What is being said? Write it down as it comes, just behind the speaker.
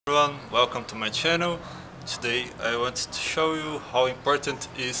Everyone, welcome to my channel. Today I wanted to show you how important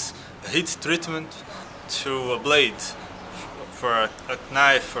is heat treatment to a blade, for a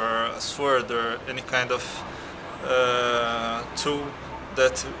knife or a sword or any kind of tool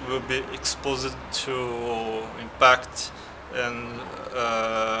that will be exposed to impact and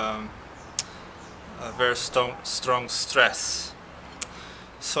a very strong stress.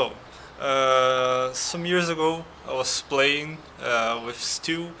 So some years ago I was playing with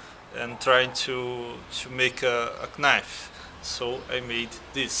steel and trying to make a knife, so I made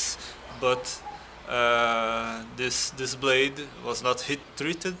this, but this blade was not heat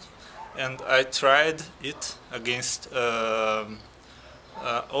treated, and I tried it against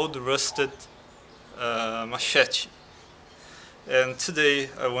old rusted machete, and today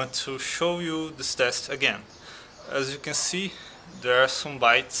I want to show you this test again. As you can see, there are some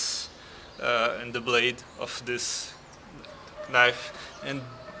bites in the blade of this knife, and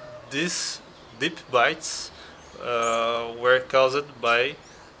these deep bites were caused by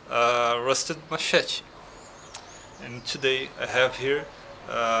rusted machete. And today I have here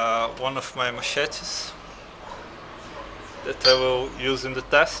one of my machetes that I will use in the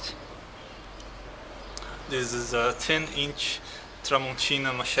test. This is a 10-inch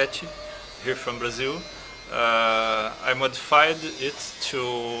Tramontina machete here from Brazil. I modified it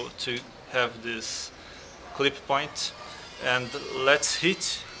to have this clip point, and let's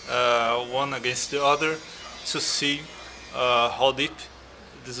hit one against the other to see how deep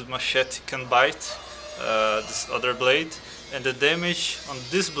this machete can bite this other blade and the damage on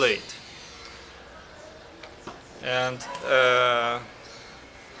this blade. And I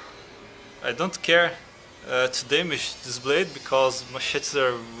don't care to damage this blade because machetes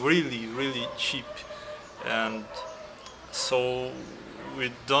are really cheap, and so we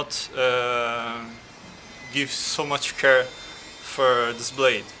don't give so much care for this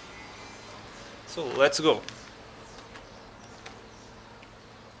blade. So let's go.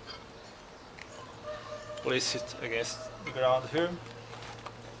 Place it against the ground here.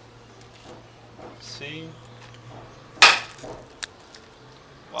 See?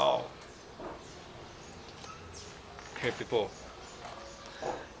 Wow. Here, people,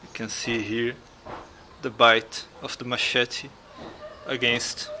 you can see here the bite of the machete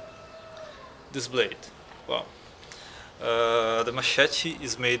against this blade. Wow. The machete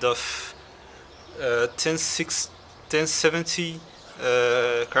is made of 1070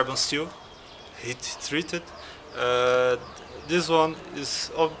 carbon steel, heat treated. This one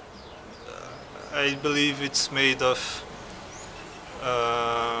is, I believe it's made of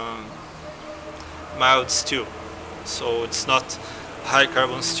mild steel, so it's not high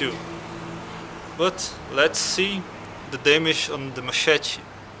carbon steel. But let's see the damage on the machete.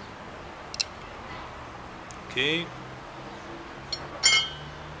 Okay.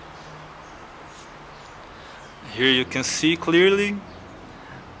 Here you can see clearly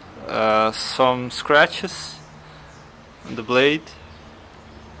some scratches on the blade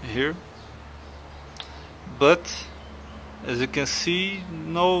here, but as you can see,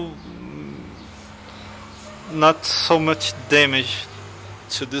 not so much damage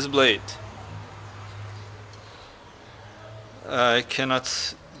to this blade. I cannot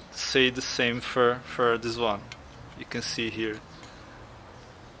say the same for this one. You can see here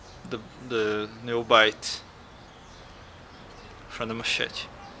the nail bite from the machete.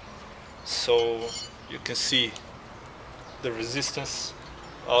 So you can see the resistance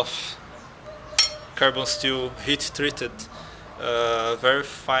of carbon steel heat treated, very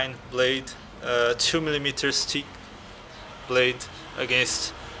fine blade, 2mm thick blade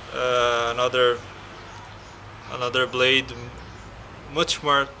against another blade much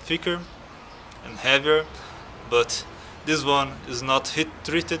more thicker and heavier, but this one is not heat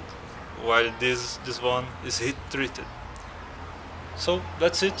treated, while this one is heat treated. So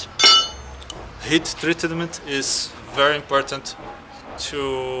that's it. Heat treatment is very important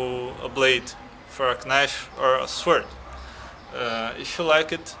to a blade, for a knife or a sword. If you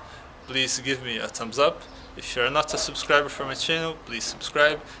like it, please give me a thumbs up. If you are not a subscriber for my channel, please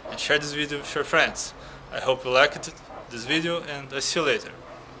subscribe and share this video with your friends. I hope you liked this video, and I see you later.